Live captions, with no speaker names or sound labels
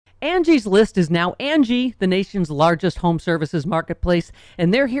Angie's List is now Angie, the nation's largest home services marketplace,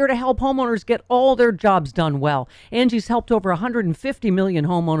 and they're here to help homeowners get all their jobs done well. Angie's helped over 150 million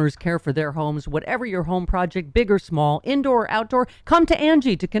homeowners care for their homes. Whatever your home project, big or small, indoor or outdoor, come to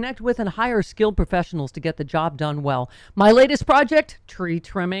Angie to connect with and hire skilled professionals to get the job done well. My latest project, tree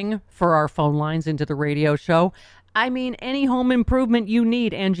trimming for our phone lines into the radio show. I mean, any home improvement you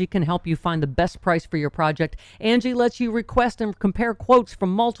need, Angie can help you find the best price for your project. Angie lets you request and compare quotes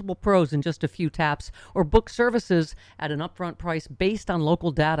from multiple pros in just a few taps, or book services at an upfront price based on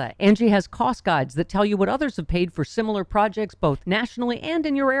local data. Angie has cost guides that tell you what others have paid for similar projects, both nationally and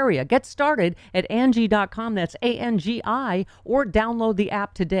in your area. Get started at Angie.com, that's ANGI, or download the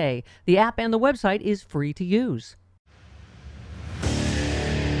app today. The app and the website is free to use.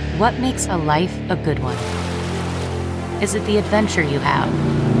 What makes a life a good one? Is it the adventure you have?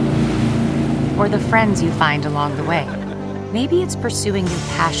 Or the friends you find along the way? Maybe it's pursuing your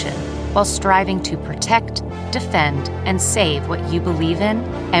passion while striving to protect, defend, and save what you believe in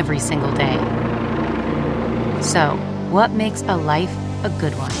every single day. So, what makes a life a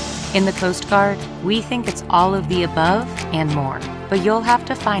good one? In the Coast Guard, we think it's all of the above and more, but you'll have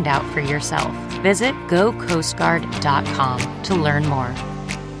to find out for yourself. Visit gocoastguard.com to learn more.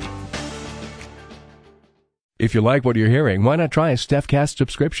 If you like what you're hearing, why not try a StephCast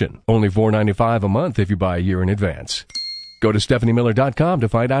subscription? Only $4.95 a month if you buy a year in advance. Go to StephanieMiller.com to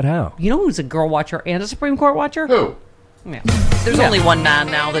find out how. You know who's a girl watcher and a Supreme Court watcher? Who? Yeah. There's only one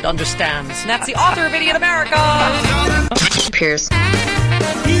man now that understands, and that's the author of Idiot America. Pierce.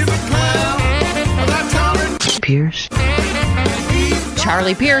 Pierce.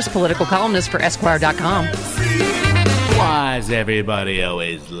 Charlie Pierce, political columnist for Esquire.com. Why's everybody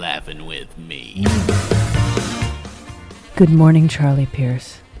always laughing with me? Good morning, Charlie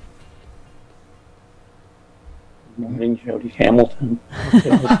Pierce. Good morning, Jody Hamilton.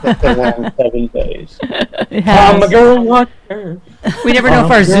 It's been a long 7 days. I'm a girl watcher. We never know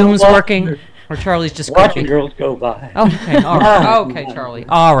if our Zoom's working or Charlie's just watching creepy. girls go by. Okay, all right. Okay, Charlie.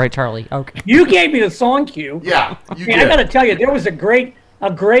 All right, Charlie. Okay. You gave me the song cue. Yeah, you I did. got to tell you, there was a great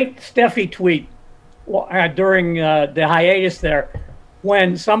Steffi tweet during the hiatus there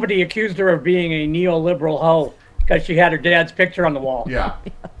when somebody accused her of being a neoliberal hoe because she had her dad's picture on the wall. Yeah.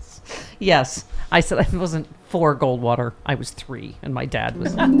 Yes. I said I wasn't 4 Goldwater. I was 3, and my dad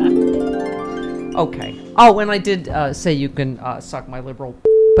was. Okay. Oh, and I did say you can suck my liberal.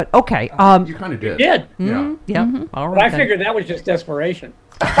 But okay. You kind of did. You did. Yeah. Yeah. All right. But I then. figured that was just desperation.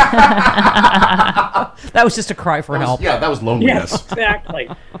 That was just a cry for help. Yeah, that was loneliness. Yes, exactly.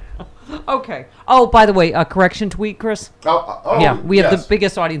 Okay. Oh, by the way, correction tweet, Chris. Oh, Yeah, we have yes. the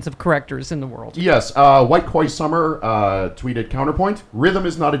biggest audience of correctors in the world. Yes, White Koi Summer tweeted counterpoint. Rhythm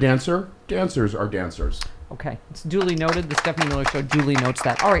is not a dancer. Dancers are dancers. Okay. It's duly noted. The Stephanie Miller Show duly notes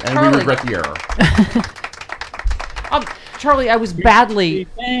that. All right, And Charlie. we regret the error. Charlie, I was badly...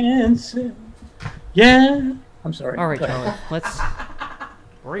 Dancing. Yeah. I'm sorry. All right, Charlie. Let's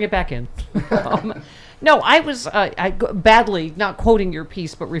bring it back in. No, I was badly, not quoting your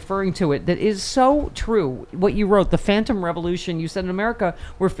piece, but referring to it. That is so true. What you wrote, the Phantom Revolution, you said in America,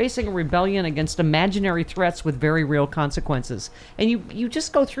 we're facing a rebellion against imaginary threats with very real consequences. And you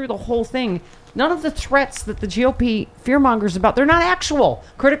just go through the whole thing. None of the threats that the GOP fearmongers about, they're not actual.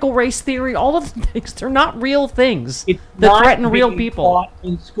 Critical race theory, all of the things, they're not real things It's that not threaten real being people. taught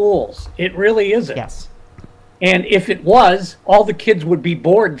in schools. It really isn't. Yes. And if it was, all the kids would be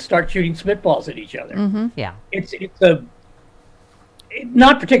bored and start shooting spitballs at each other. Yeah. It's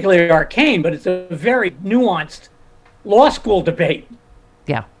not particularly arcane, but it's a very nuanced law school debate.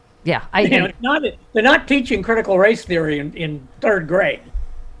 Yeah. Yeah. They're not teaching critical race theory in 3rd grade.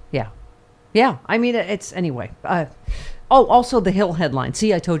 Yeah. Yeah. I mean, it's anyway. Also the Hill headline.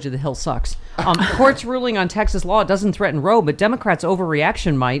 See, I told you the Hill sucks. Court's ruling on Texas law doesn't threaten Roe, but Democrats'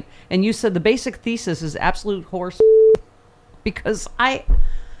 overreaction might. And you said the basic thesis is absolute horse. Because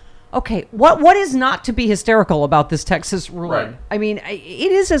okay, what is not to be hysterical about this Texas ruling? Right. I mean,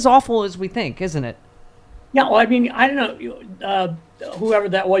 it is as awful as we think, isn't it? Yeah, well, I mean, I don't know, whoever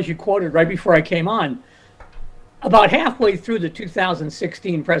that was you quoted right before I came on, about halfway through the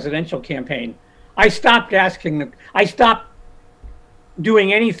 2016 presidential campaign, I stopped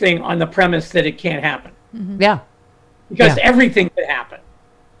doing anything on the premise that it can't happen. Yeah. Because Yeah. everything could happen.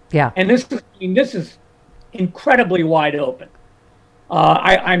 Yeah. And this is incredibly wide open.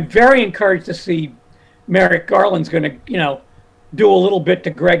 I'm very encouraged to see Merrick Garland's going to, do a little bit to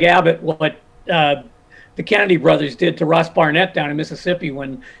Greg Abbott what the Kennedy brothers did to Ross Barnett down in Mississippi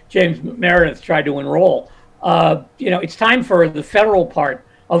when James Meredith tried to enroll. It's time for the federal part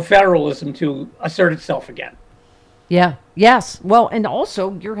of federalism to assert itself again. Yeah. Yes. Well, and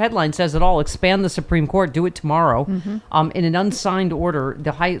also your headline says it all. Expand the Supreme Court. Do it tomorrow. In an unsigned order,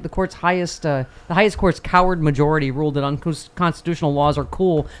 the highest court's coward majority ruled that unconstitutional laws are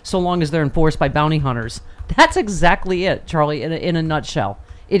cool so long as they're enforced by bounty hunters. That's exactly it, Charlie. In a nutshell,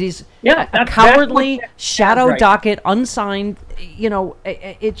 it is a cowardly shadow docket, unsigned. You know,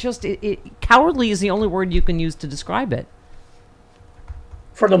 cowardly is the only word you can use to describe it.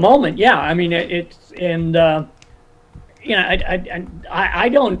 For the moment, yeah. I mean, I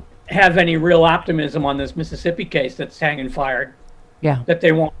don't have any real optimism on this Mississippi case that's hanging fire. Yeah. That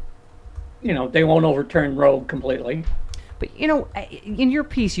they won't overturn Roe completely. But, in your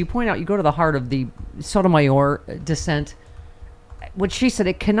piece, you point out, you go to the heart of the Sotomayor dissent. What she said,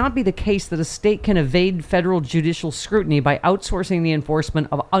 it cannot be the case that a state can evade federal judicial scrutiny by outsourcing the enforcement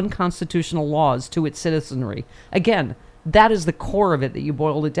of unconstitutional laws to its citizenry. Again, that is the core of it, that you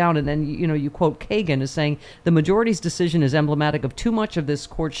boiled it down. And then, you quote Kagan as saying, the majority's decision is emblematic of too much of this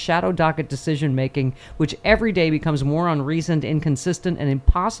court's shadow docket decision-making, which every day becomes more unreasoned, inconsistent, and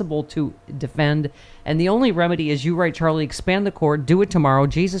impossible to defend. And the only remedy, as you write, Charlie, expand the court, do it tomorrow.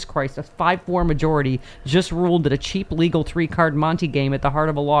 Jesus Christ, a 5-4 majority just ruled that a cheap legal 3-card Monte game at the heart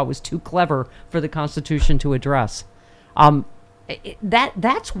of a law was too clever for the Constitution to address.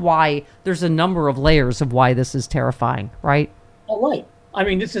 That's why there's a number of layers of why this is terrifying, right? Oh, right. I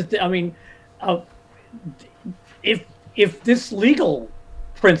mean, if this legal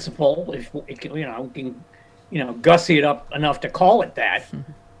principle, if we can, gussy it up enough to call it that,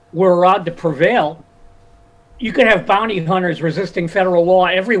 were allowed to prevail, you could have bounty hunters resisting federal law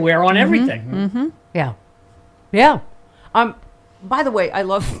everywhere on everything. Yeah. Yeah. By the way, I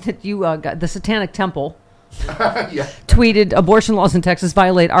love that you got the Satanic Temple. Tweeted, abortion laws in Texas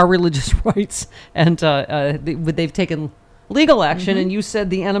violate our religious rights, and they've taken legal action. And you said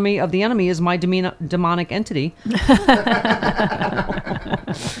the enemy of the enemy is my demonic entity. But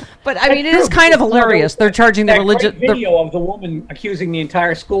I mean, it is kind of hilarious. They're charging the religion. Video of the woman accusing the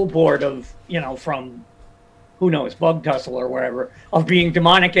entire school board of, from who knows, bug tussle or wherever, of being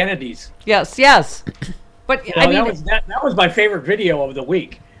demonic entities. Yes. But that was my favorite video of the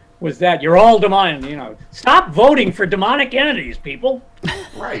week. Was that you're all demonic, stop voting for demonic entities, people.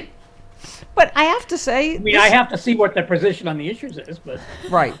 Right. But I have to say... I have to see what the position on the issues is, but...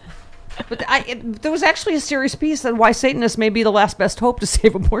 Right. But there was actually a serious piece on why Satanists may be the last best hope to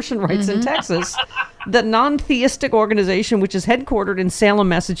save abortion rights in Texas. The non-theistic organization, which is headquartered in Salem,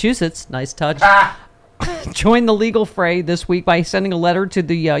 Massachusetts, nice touch, joined the legal fray this week by sending a letter to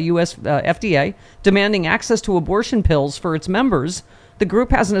the U.S. FDA demanding access to abortion pills for its members. The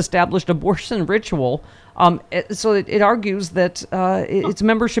group has an established abortion ritual, so it argues that its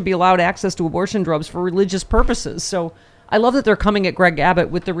members should be allowed access to abortion drugs for religious purposes. So I love that they're coming at Greg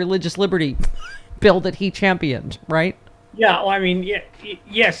Abbott with the religious liberty bill that he championed, right? Yeah, well, I mean,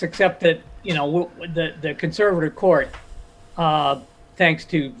 yes, except that, the conservative court, thanks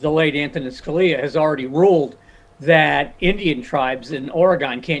to the late Antonin Scalia, has already ruled that Indian tribes in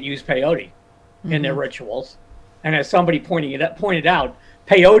Oregon can't use peyote in their rituals. And as somebody pointed out,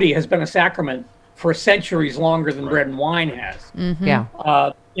 peyote has been a sacrament for centuries longer than bread and wine has. Yeah.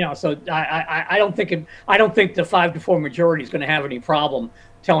 So I don't think the 5-4 majority is going to have any problem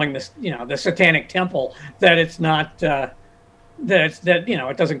telling this, the Satanic Temple that it's not that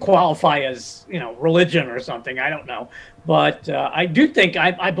it doesn't qualify as religion or something. I don't know, but I do think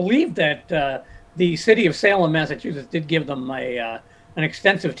I believe that the city of Salem, Massachusetts, did give them an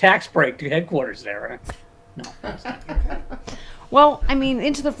extensive tax break to headquarters there. No, that's not. Well, I mean,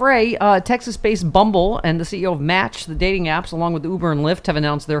 into the fray, Texas-based Bumble and the CEO of Match, the dating apps, along with Uber and Lyft, have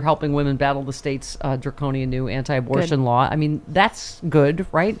announced they're helping women battle the state's draconian new anti-abortion law. I mean, that's good,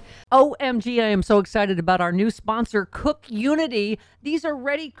 right? OMG, I am so excited about our new sponsor, Cook Unity. These are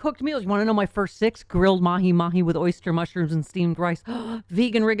ready-cooked meals. You want to know my first 6? Grilled mahi-mahi with oyster mushrooms and steamed rice.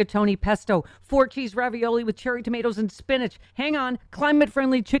 Vegan rigatoni pesto. 4-cheese ravioli with cherry tomatoes and spinach. Hang on.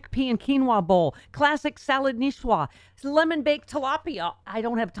 Climate-friendly chickpea and quinoa bowl. Classic salad niçoise. Lemon-baked tilapia. I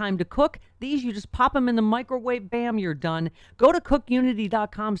don't have time to cook. These, you just pop them in the microwave. Bam, you're done. Go to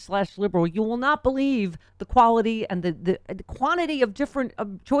cookunity.com/liberal. You will not believe the quality and the quantity of different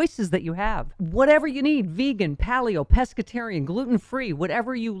choices that you have. Whatever you need, vegan, paleo, pescatarian, gluten-free,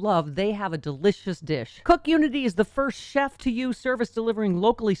 whatever you love, they have a delicious dish. Cook Unity is the first chef-to-you service delivering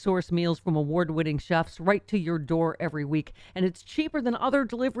locally sourced meals from award-winning chefs right to your door every week. And it's cheaper than other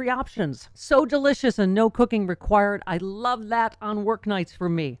delivery options. So delicious and no cooking required. I love that on work nights for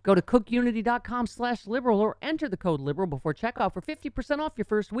me. Go to cookunity.com/liberal or enter the code liberal before checkout for 50% off your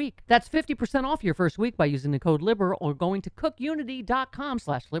first week. That's 50% off your first week by using the code liberal or going to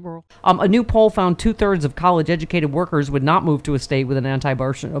cookunity.com/liberal. A new poll found 2/3 of college-educated workers would not move to a state with an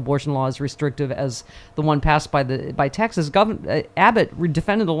anti-abortion law as restrictive as the one passed by Texas. Governor Abbott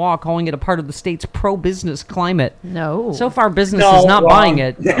defended the law, calling it a part of the state's pro-business climate. No. So far, business is not buying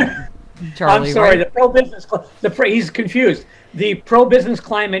it. Charlie, I'm sorry. right? The pro-business, he's confused. The pro-business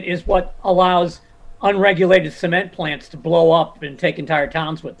climate is what allows unregulated cement plants to blow up and take entire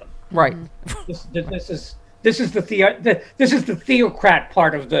towns with them. Right. This is the theocrat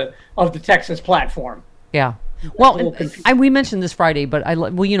part of the Texas platform. Yeah. Well, we mentioned this Friday, but I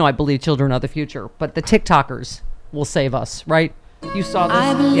believe children are the future, but the TikTokers will save us, right? You saw this?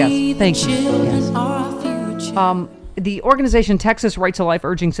 I believe Yes. Thank you. children Yes. are our future. The organization Texas Right to Life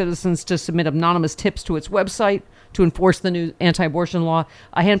urging citizens to submit anonymous tips to its website to enforce the new anti-abortion law.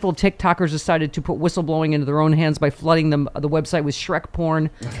 A handful of TikTokers decided to put whistleblowing into their own hands by flooding the website with Shrek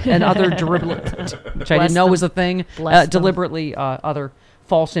porn and other deliberately, which I didn't know was a thing, deliberately other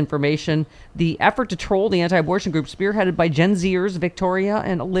false information. The effort to troll the anti-abortion group, spearheaded by Gen Zers Victoria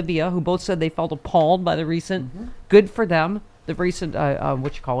and Olivia, who both said they felt appalled by the recent, good for them, the recent,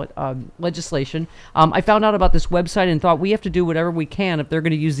 legislation. I found out about this website and thought we have to do whatever we can if they're going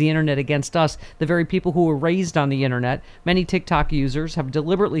to use the internet against us, the very people who were raised on the internet. Many TikTok users have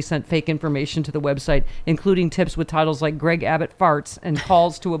deliberately sent fake information to the website, including tips with titles like Greg Abbott farts and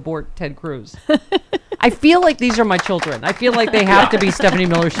calls to abort Ted Cruz. I feel like these are my children. I feel like they have to be Stephanie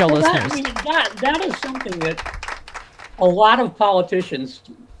Miller Show listeners. That is something that a lot of politicians,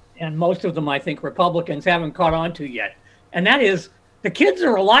 and most of them, I think, Republicans, haven't caught on to yet. And that is, the kids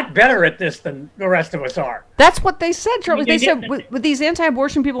are a lot better at this than the rest of us are. That's what they said, Charlie. They said did. with these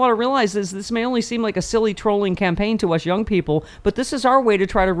anti-abortion people ought to realize this may only seem like a silly trolling campaign to us young people, but this is our way to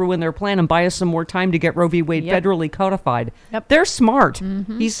try to ruin their plan and buy us some more time to get Roe v. Wade federally codified. Yep. They're smart.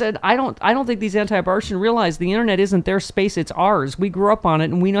 He said, I don't think these anti-abortion realize the internet isn't their space, it's ours. We grew up on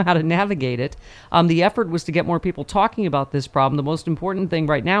it and we know how to navigate it. The effort was to get more people talking about this problem. The most important thing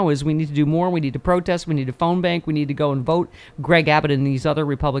right now is we need to do more. We need to protest. We need to phone bank. We need to go and vote Greg Abbott and these other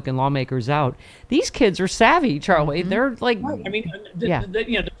Republican lawmakers out. These kids are savvy, Charlie. They're like, I mean,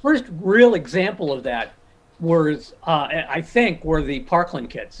 the first real example of that was, I think, were the Parkland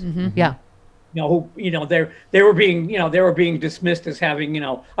kids. Yeah. Who they were being dismissed as having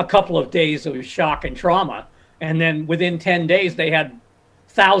a couple of days of shock and trauma, and then within 10 days they had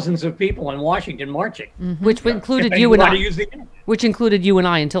thousands of people in Washington marching, which included you and I. Use the internet. Which included you and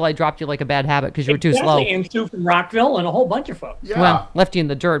I until I dropped you like a bad habit because you were too slow. And Stu from Rockville and a whole bunch of folks. Yeah. Well, left you in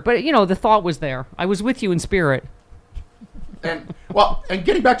the dirt. But, the thought was there. I was with you in spirit. And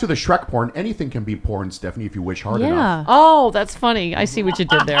getting back to the Shrek porn, anything can be porn, Stephanie, if you wish hard enough. Oh, that's funny. I see what you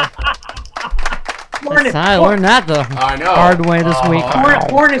did there. I learned that the I know. hard way this week.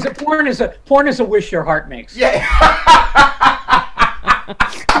 Porn is a wish your heart makes. Yeah.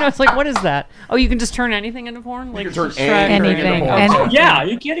 It's like, what is that? Oh, you can just turn anything into porn? Like can turn Shrek or anything. porn. Yeah, are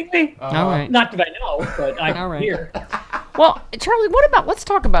you kidding me? All right. Not that I know, but I All right. hear. Well, Charlie, let's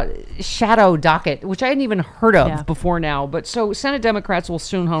talk about shadow docket, which I hadn't even heard of before now. But so Senate Democrats will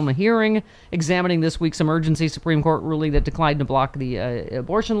soon hold a hearing examining this week's emergency Supreme Court ruling that declined to block the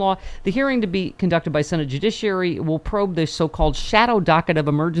abortion law. The hearing, to be conducted by Senate Judiciary, will probe the so-called shadow docket of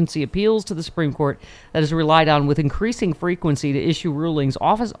emergency appeals to the Supreme Court that is relied on with increasing frequency to issue rulings,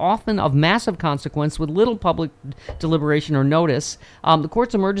 often of massive consequence with little public deliberation or notice. The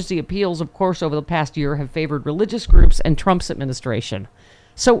court's emergency appeals, of course, over the past year have favored religious groups and Trump's administration.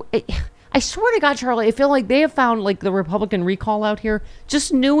 So I swear to God, Charlie, I feel like they have found like the Republican recall out here,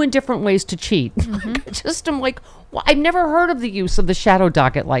 just new and different ways to cheat. I'm like, well, I've never heard of the use of the shadow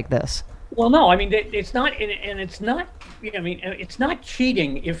docket like this. Well, no, I mean, it's not, and it's not, I mean, it's not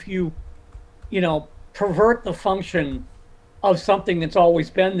cheating if you pervert the function of something that's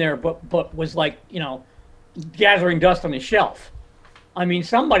always been there, but was like, gathering dust on a shelf. I mean,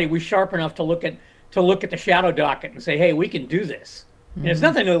 somebody was sharp enough to look at the shadow docket and say, hey, we can do this. And there's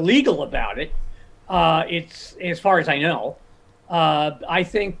nothing illegal about it. It's, as far as I know. I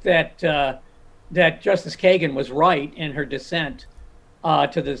think that Justice Kagan was right in her dissent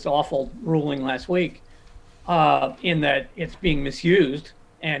to this awful ruling last week, in that it's being misused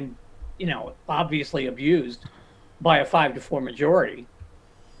and, obviously abused by a 5-4 majority.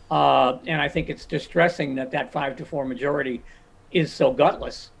 And I think it's distressing that 5-4 majority is so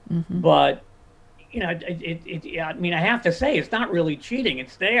gutless. But, I mean, I have to say, it's not really cheating.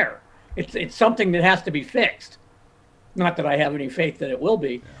 It's there. It's something that has to be fixed. Not that I have any faith that it will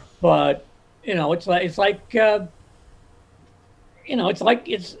be, but, it's like it's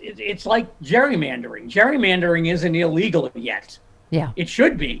like gerrymandering. Gerrymandering isn't illegal yet. Yeah. It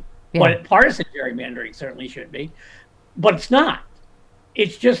should be, Yeah. but partisan gerrymandering certainly should be, but it's not.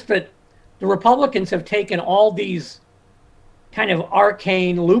 It's just that the Republicans have taken all these kind of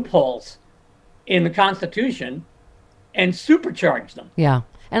arcane loopholes in the Constitution and supercharged them. Yeah.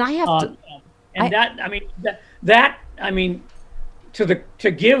 And I have to.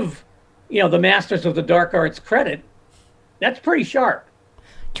 To give, the masters of the dark arts credit, that's pretty sharp.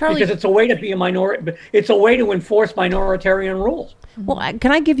 Charlie, because it's a way to be a minority. It's a way to enforce minoritarian rules. well,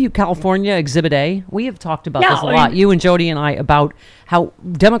 can I give you California Exhibit A? We have talked about Yeah, this a I lot, mean- you and Jody and I, about how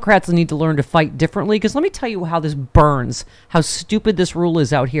Democrats need to learn to fight differently. Because let me tell you how this burns, how stupid this rule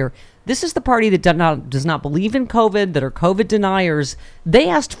is out here. This is the party that does not believe in COVID, that are COVID deniers. They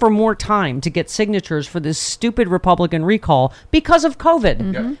asked for more time to get signatures for this stupid Republican recall because of COVID.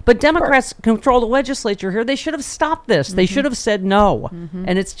 Mm-hmm. But Democrats control the legislature here. They should have stopped this. They should have said no.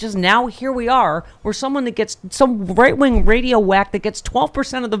 And it's just now here we are, where someone that gets some right-wing radio whack that gets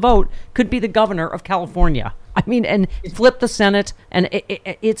 12% of the vote could be the governor of California. I mean, and flip the Senate, and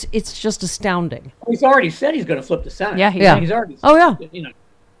it's just astounding. He's already said he's going to flip the Senate. Yeah, He's already. Oh, yeah. You know,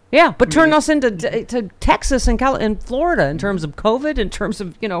 Yeah, but turn us into to Texas and and Florida in terms of COVID, in terms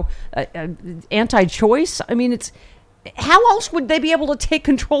of anti-choice. I mean, it's how else would they be able to take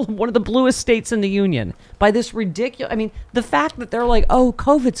control of one of the bluest states in the union by this ridiculous? I mean, the fact that they're like, "Oh,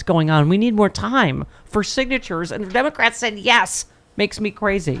 COVID's going on, we need more time for signatures," and the Democrats said yes, makes me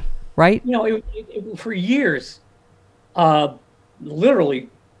crazy, right? for years, literally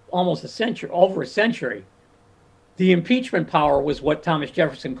almost over a century. The impeachment power was what Thomas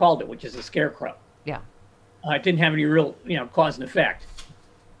Jefferson called it, which is a scarecrow. Yeah, It didn't have any real, cause and effect.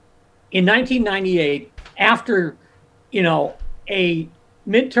 In 1998, after, a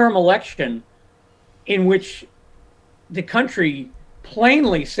midterm election in which the country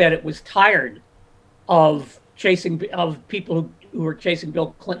plainly said it was tired of people who were chasing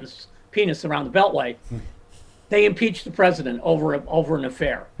Bill Clinton's penis around the Beltway, they impeached the president over an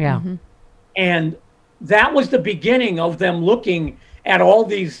affair. yeah. And that was the beginning of them looking at all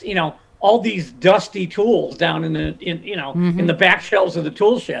these dusty tools down in the back shelves of the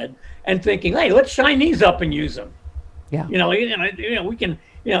tool shed and thinking, hey, let's shine these up and use them. Yeah. We can.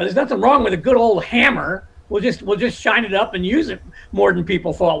 There's nothing wrong with a good old hammer. We'll just shine it up and use it more than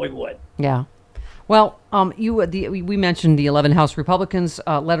people thought we would. Yeah. Well, we mentioned the 11 House Republicans'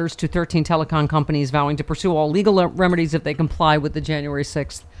 letters to 13 telecom companies vowing to pursue all legal remedies if they comply with the January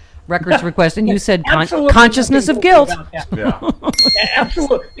 6th records request, and you said consciousness of guilt. Yeah.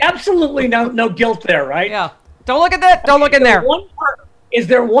 Absolutely no guilt there, right? Yeah. Don't look at that. Don't look in there. Is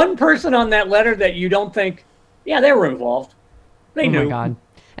there one person on that letter that you don't think, yeah, they were involved? They knew. Oh my God.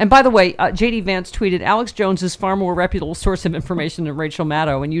 And by the way, J.D. Vance tweeted, Alex Jones is far more reputable source of information than Rachel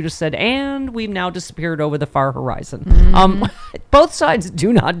Maddow. And you just said, and we've now disappeared over the far horizon. Both sides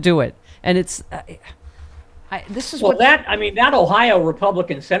do not do it. And it's... that Ohio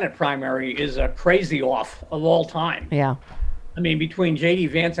Republican Senate primary is a crazy off of all time. Yeah. I mean, between J.D.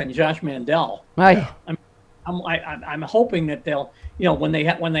 Vance and Josh Mandel. I'm hoping that they'll, when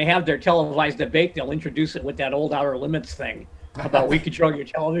they have their televised debate, they'll introduce it with that old Outer Limits thing about we control your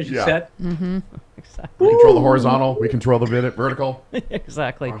television set. Mm-hmm. We control the horizontal. We control the vertical.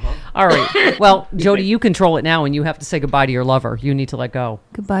 Exactly. All right. Well, Jody, you control it now, and you have to say goodbye to your lover. You need to let go.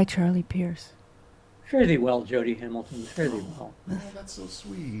 Goodbye, Charlie Pierce. Fare thee well, Jody Hamilton. Fare thee well. Oh, that's so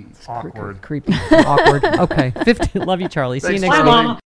sweet. Creepy. Awkward. Okay. 50. Love you, Charlie. See you Thanks, next Bye, week. Mama.